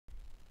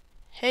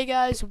Hey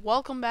guys,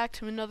 welcome back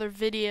to another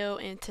video,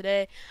 and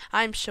today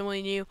I'm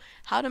showing you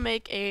how to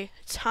make a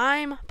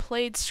time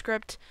played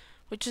script,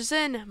 which is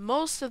in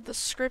most of the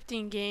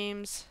scripting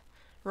games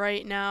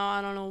right now.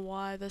 I don't know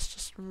why this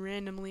just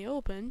randomly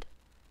opened.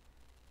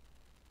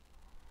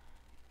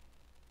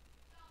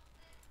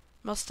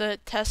 Must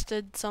have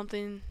tested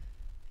something.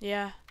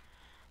 Yeah,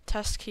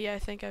 test key I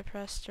think I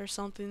pressed or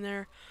something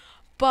there.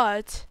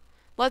 But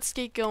let's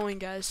get going,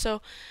 guys.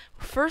 So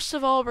first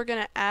of all, we're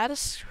gonna add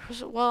let's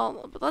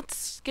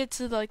get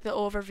to the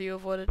overview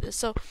of what it is.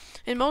 So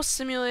in most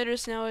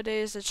simulators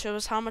nowadays, it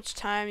shows how much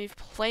time you've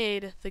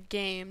played the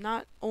game,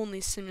 not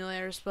only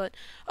simulators but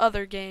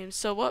other games.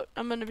 So what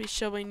I'm gonna be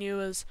showing you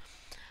is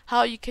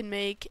how you can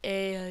make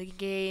a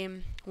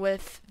game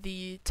with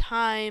the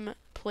time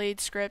played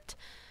script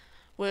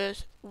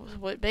with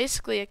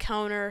basically a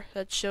counter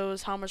that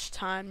shows how much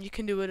time. You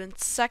can do it in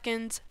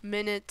seconds,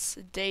 minutes,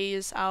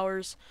 days,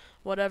 hours,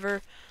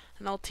 whatever,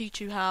 and I'll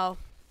teach you how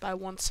by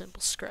one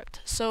simple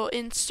script. So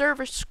in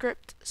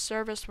script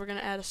service, we're going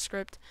to add a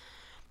script.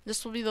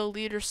 This will be the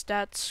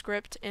leader.Stats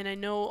script, and I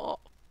know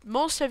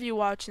most of you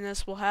watching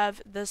this will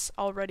have this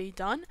already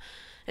done.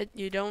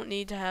 You don't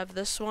need to have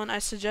this one. I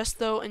suggest,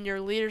 though, in your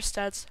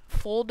leader.Stats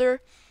folder,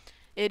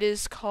 it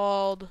is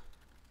called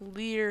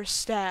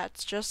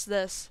leader.Stats, just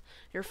this,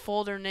 your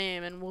folder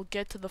name, and we'll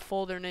get to the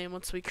folder name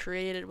once we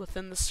create it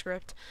within the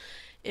script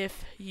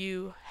if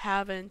you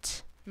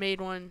haven't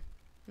made a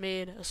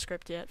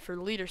script yet for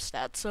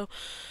leader.Stats. So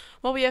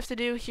what we have to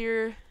do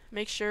here,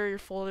 make sure your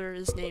folder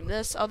is named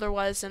this,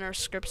 otherwise then our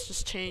scripts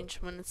just change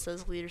when it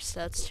says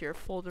leader.Stats to your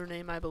folder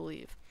name, I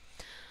believe.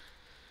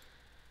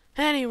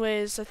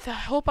 Anyways, I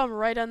hope I'm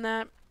right on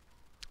that.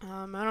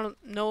 I don't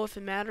know if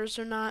it matters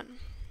or not.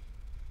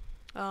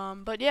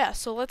 But yeah,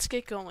 so let's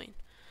get going.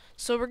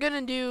 So we're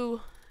gonna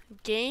do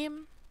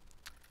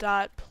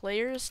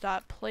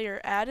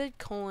game.Players.PlayerAdded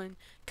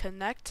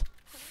connect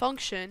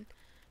function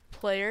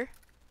player,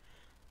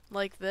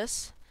 like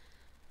this.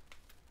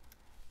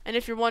 And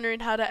if you're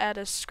wondering how to add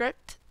a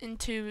script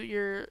into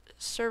your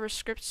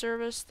script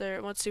service,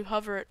 there, once you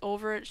hover it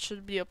over it,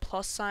 should be a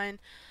plus sign.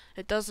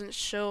 It doesn't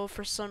show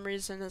for some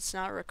reason. It's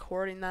not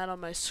recording that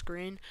on my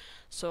screen,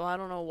 so I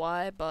don't know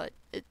why, but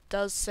it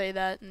does say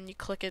that, and you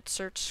click it,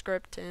 search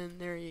script, and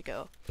there you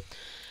go.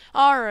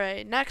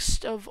 Alright,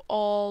 next of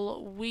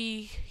all,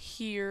 we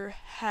here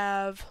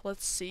have,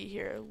 let's see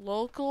here,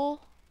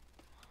 local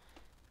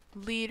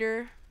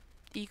leader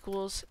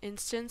equals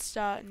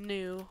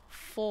Instance.new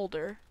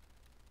folder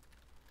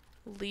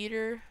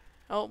leader.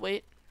 Oh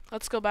wait,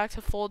 let's go back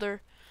to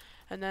folder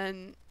and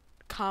then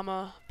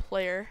comma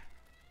player,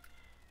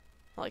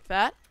 like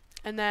that,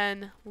 and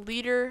then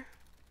leader.Name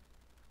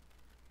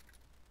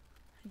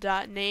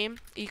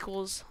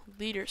equals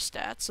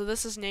leaderstats. So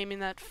this is naming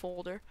that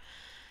folder.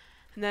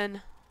 And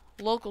then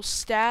local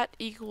stat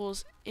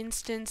equals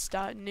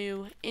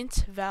Instance.new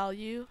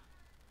IntValue,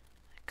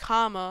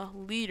 comma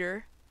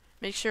leader.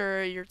 Make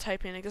sure you're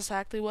typing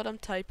exactly what I'm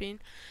typing.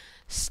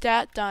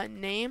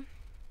 Stat.Name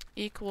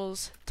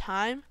equals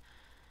time,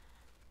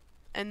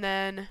 and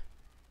then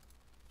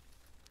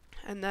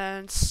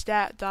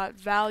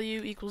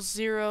stat.Value equals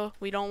 0.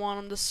 We don't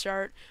want them to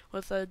start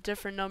with a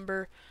different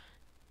number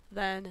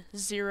than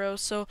 0.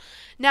 So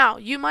now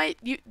you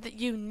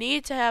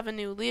need to have a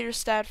new leader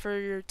stat for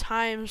your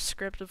time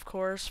script, of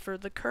course, for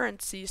the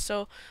currency.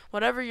 So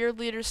whatever your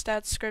leader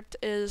stat script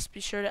is, be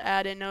sure to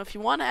add it. Now if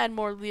you want to add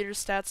more leader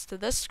stats to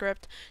this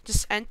script,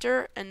 just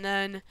enter and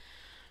then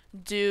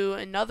do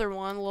another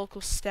one,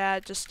 local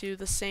stat. Just do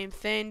the same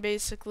thing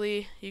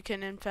basically. You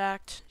can in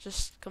fact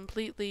just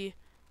completely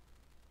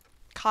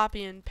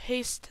copy and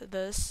paste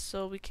this.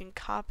 So we can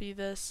copy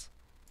this,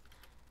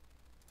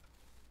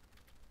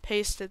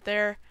 paste it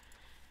there,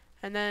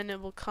 and then it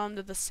will come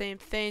to the same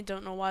thing.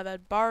 Don't know why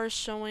that bar is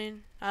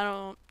showing.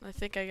 I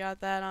think I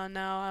got that on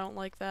now. I don't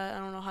like that. I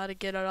don't know how to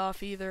get it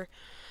off either,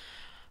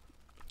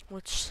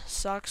 which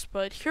sucks,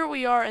 but here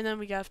we are, and then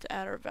we have to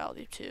add our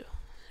value too.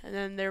 And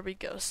then there we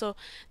go. So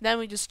then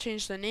we just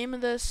change the name of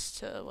this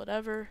to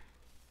whatever.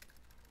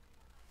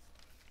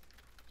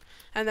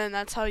 And then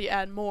that's how you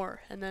add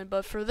more. And then,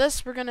 but for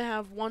this, we're gonna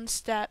have one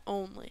stat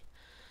only.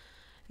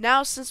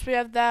 Now, since we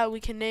have that, we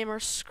can name our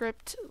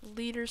script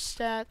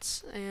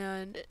leader.Stats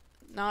and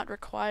not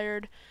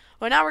required.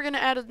 Well, now we're gonna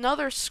add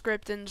another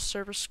script into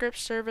script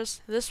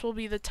service. This will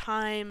be the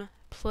time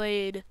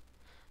played.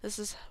 This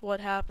is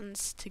what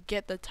happens to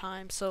get the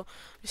time. So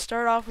we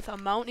start off with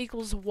amount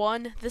equals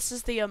 1. This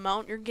is the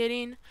amount you're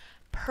getting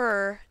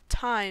per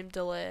time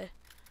delay,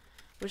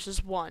 which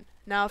is 1.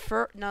 Now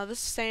this is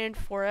saying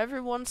for every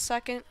 1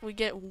 second we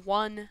get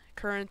 1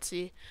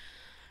 currency,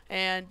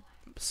 and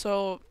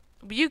so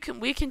we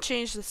can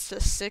change this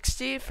to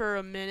 60 for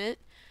a minute.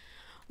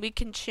 We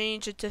can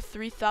change it to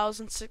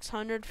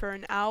 3,600 for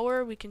an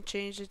hour. We can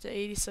change it to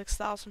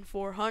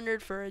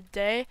 86,400 for a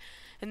day,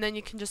 and then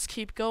you can just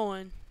keep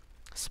going.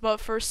 So, but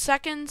for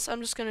seconds,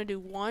 I'm just gonna do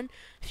 1.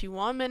 If you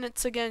want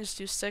minutes again, just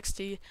do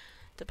 60.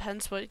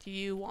 Depends what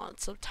you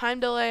want. So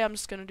time delay, I'm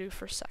just gonna do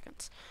for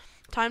seconds.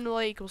 Time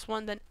delay equals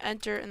 1, then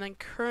enter, and then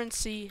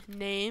currency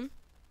name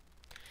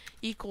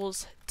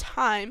equals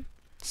time.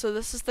 So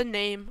this is the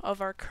name of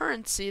our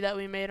currency that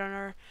we made on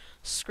our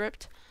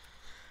script.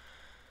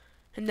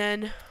 And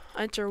then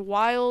enter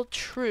while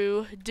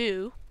true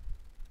do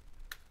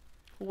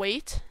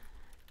wait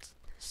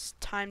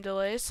time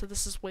delay, so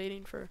this is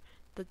waiting for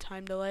the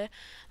time delay,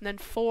 and then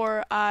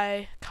for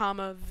I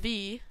comma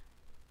v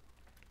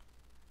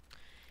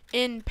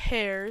in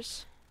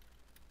pairs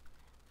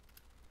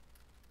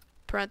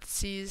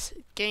parentheses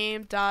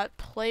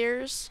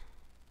game.Players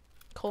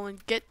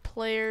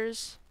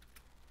 (GetPlayers)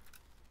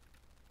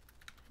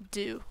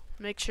 do.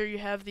 Make sure you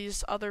have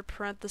these other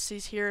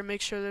parentheses here and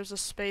make sure there's a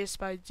space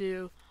by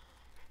do.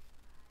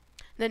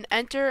 Then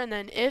enter, and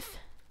then if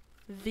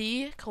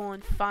v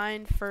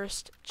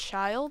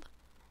FindFirstChild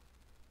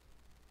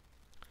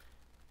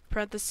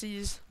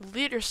parentheses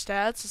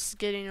leaderstats, this is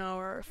getting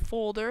our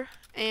folder,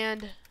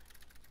 and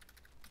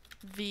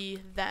v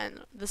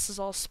then. This is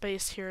all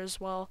space here as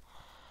well.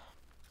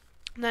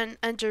 And then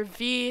enter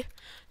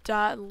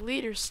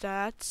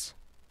v.leaderstats,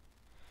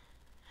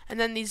 and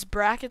then these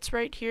brackets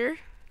right here,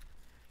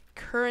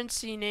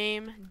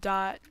 currencyname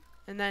dot,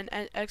 and then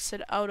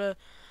exit out of,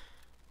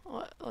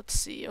 let's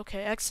see,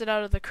 okay, exit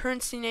out of the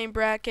currencyname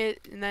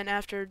bracket, and then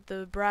after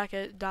the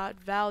bracket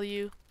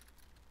 .Value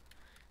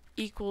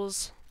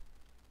equals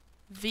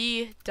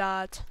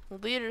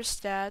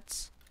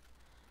v.leaderstats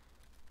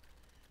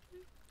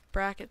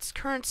brackets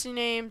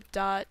currencyname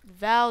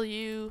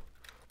 .Value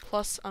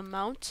plus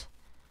amount,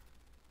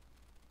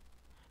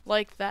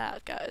 like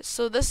that, guys.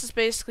 So this is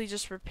basically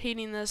just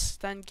repeating this,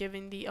 then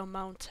giving the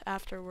amount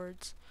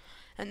afterwards.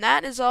 And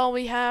that is all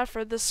we have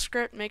for this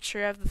script. Make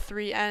sure you have the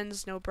 3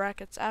 ends, no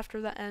brackets after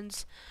the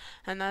ends,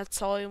 and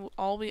that's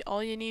all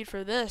you need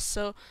for this.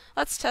 So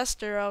let's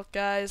test her out,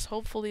 guys.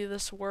 Hopefully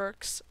this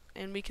works,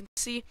 and we can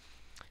see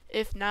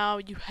if now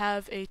you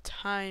have a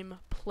time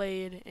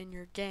played in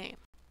your game.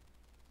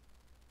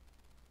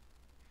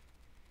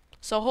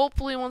 So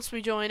hopefully once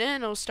we join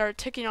in, it'll start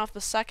ticking off the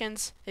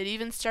seconds. It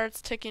even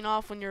starts ticking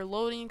off when you're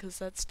loading, because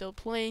that's still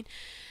playing.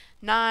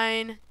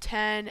 9,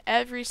 10,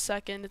 every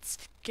second it's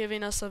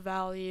giving us a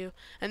value.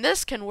 And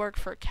this can work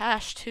for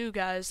cash too,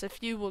 guys. If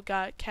you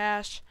got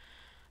cash,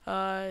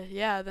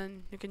 yeah,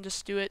 then you can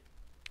just do it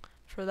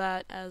for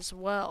that as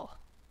well.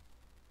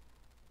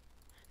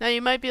 Now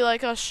you might be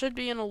like, oh, should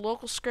be in a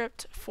local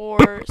script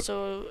for,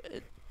 so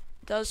it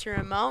does your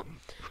amount.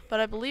 But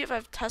I believe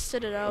I've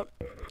tested it out,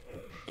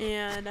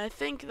 and I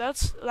think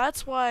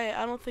that's why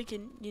I don't think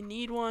you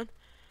need one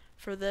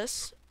for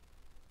this.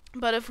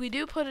 But if we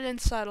do put it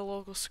inside a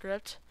local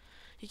script,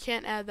 you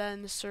can't add that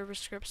in the server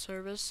script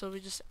service, so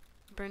we just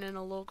bring in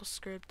a local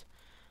script,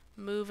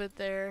 move it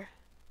there,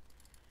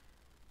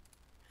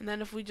 and then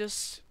if we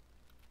just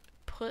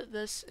put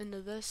this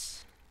into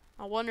this,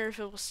 I wonder if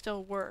it will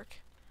still work.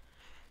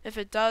 If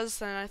it does,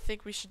 then I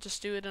think we should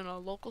just do it in a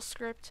local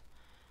script.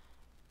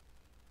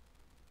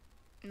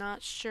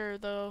 Not sure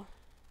though.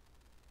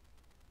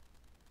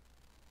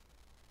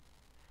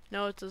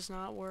 No, it does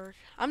not work.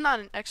 I'm not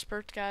an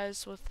expert,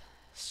 guys, with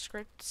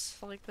scripts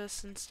like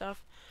this and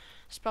stuff.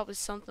 It's probably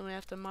something we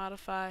have to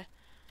modify.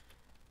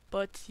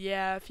 But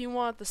yeah, if you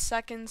want the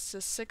seconds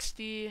to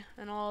 60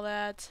 and all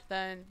that,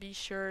 then be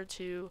sure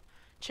to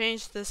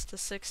change this to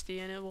 60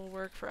 and it will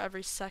work for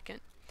every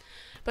second.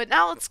 But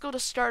now let's go to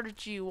Starter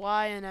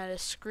GUI and add a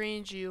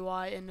Screen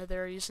GUI into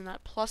there using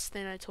that plus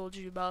thing I told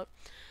you about.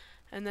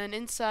 And then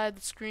inside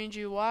the Screen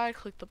GUI,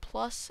 click the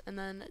plus and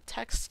then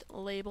text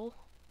label.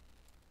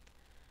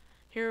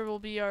 Here will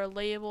be our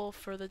label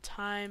for the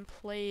time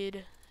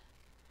played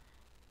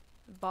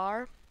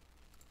bar.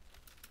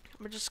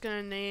 We're just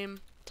going to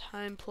name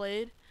time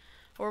played,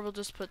 or we'll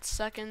just put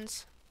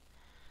seconds.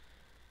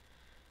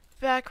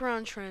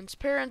 Background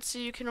transparency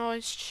you can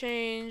always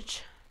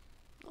change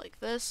like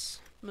this.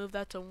 Move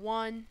that to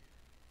 1,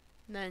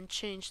 and then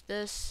change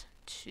this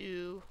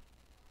to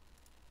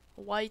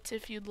white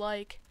if you'd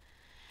like.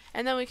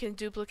 And then we can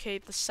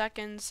duplicate the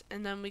seconds,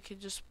 and then we can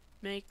just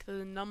make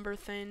the number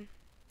thing.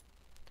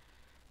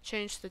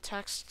 Change the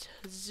text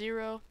to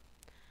 0.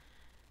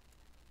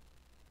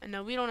 And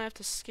now we don't have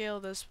to scale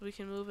this, but we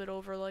can move it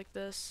over like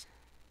this.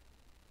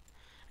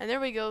 And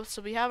there we go.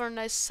 So we have our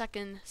nice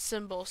second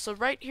symbol. So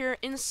right here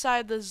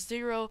inside the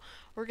 0,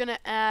 we're going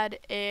to add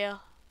a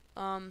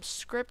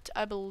script,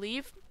 I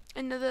believe,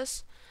 into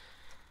this.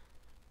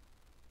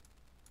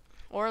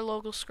 Or a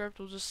local script.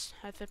 I'm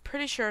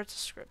pretty sure it's a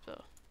script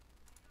though.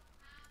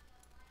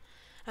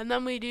 And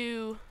then we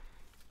do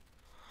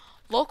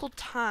local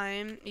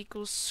time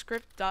equals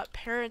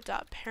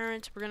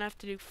script.Parent.Parent. We're gonna have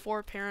to do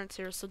 4 parents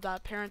here, so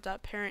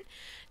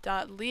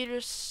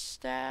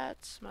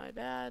 .Parent.Parent.leaderstats, my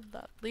bad,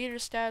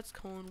 .leaderstats :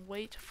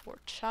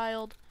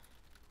 WaitForChild.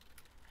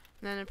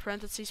 And then in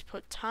parentheses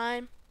put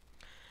time,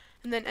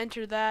 and then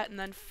enter that, and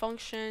then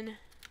function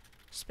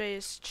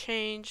space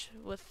change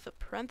with the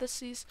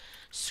parentheses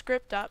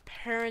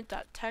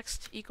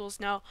script.Parent.Text equals.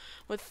 Now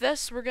with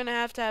this we're gonna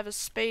have to have a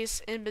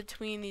space in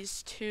between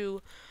these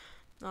two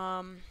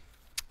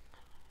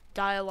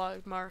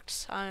dialogue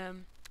marks. I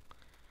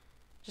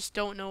just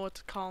don't know what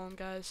to call them,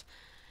 guys.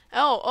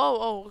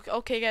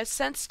 Okay, guys.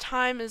 Since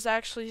time is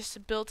actually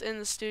built in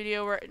the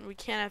studio, where we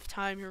can't have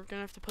time here, we're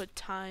gonna have to put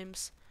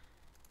times,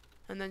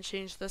 and then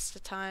change this to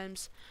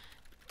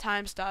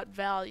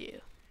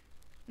times.Value.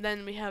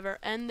 Then we have our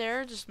end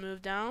there. Just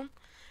move down,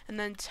 and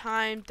then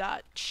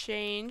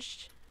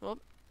time.Changed. Well,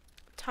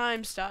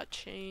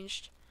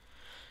 times.Changed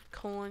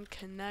colon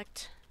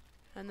connect,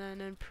 and then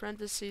in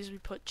parentheses we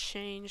put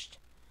changed,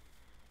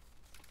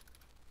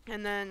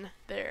 and then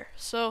there.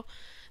 So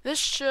this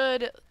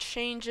should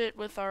change it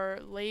with our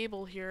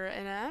label here,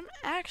 and I'm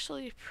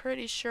actually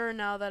pretty sure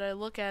now that I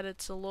look at it,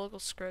 it's a local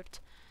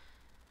script.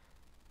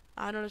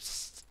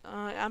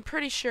 I'm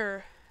pretty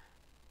sure.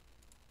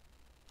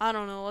 I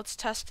don't know. Let's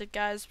test it,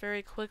 guys,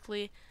 very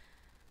quickly,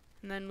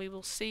 and then we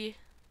will see.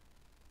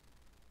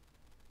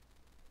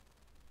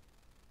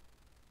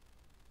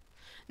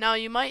 Now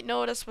you might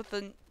notice with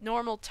the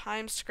normal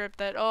time script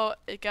that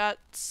it got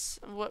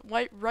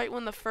right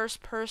when the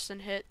first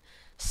person hit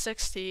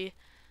 60,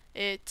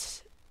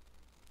 it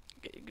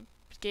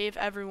gave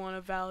everyone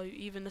a value,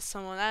 even to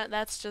someone.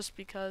 That's just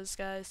because,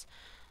 guys,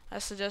 I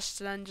suggest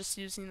then just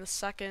using the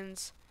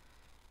seconds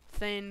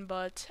thing,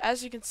 but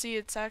as you can see,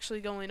 it's actually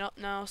going up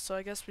now, so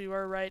I guess we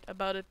were right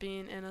about it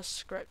being in a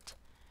script.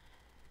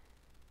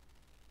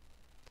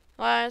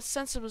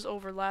 Since it was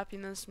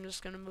overlapping this, I'm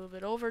just going to move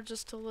it over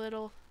just a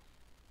little.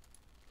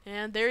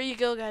 And there you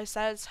go, guys.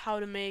 That's how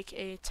to make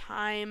a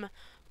time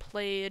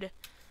played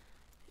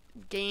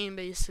game,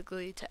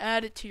 basically, to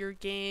add it to your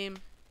game.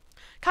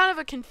 Kind of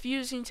a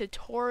confusing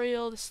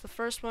tutorial. This is the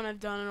first one I've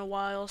done in a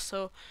while,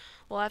 so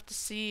we'll have to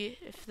see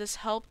if this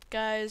helped,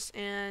 guys.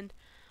 And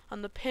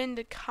on the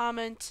pinned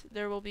comment,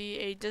 there will be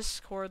a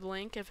Discord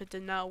link if it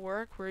did not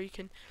work, where you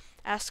can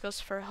ask us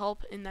for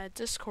help in that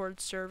Discord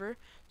server.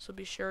 So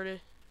be sure to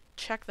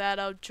check that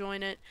out,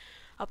 join it,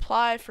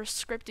 apply for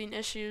scripting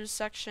issues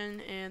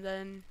section, and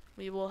then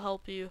we will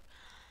help you.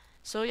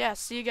 So yeah,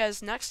 see you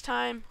guys next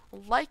time.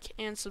 Like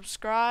and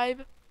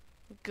subscribe.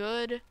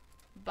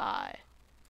 Goodbye.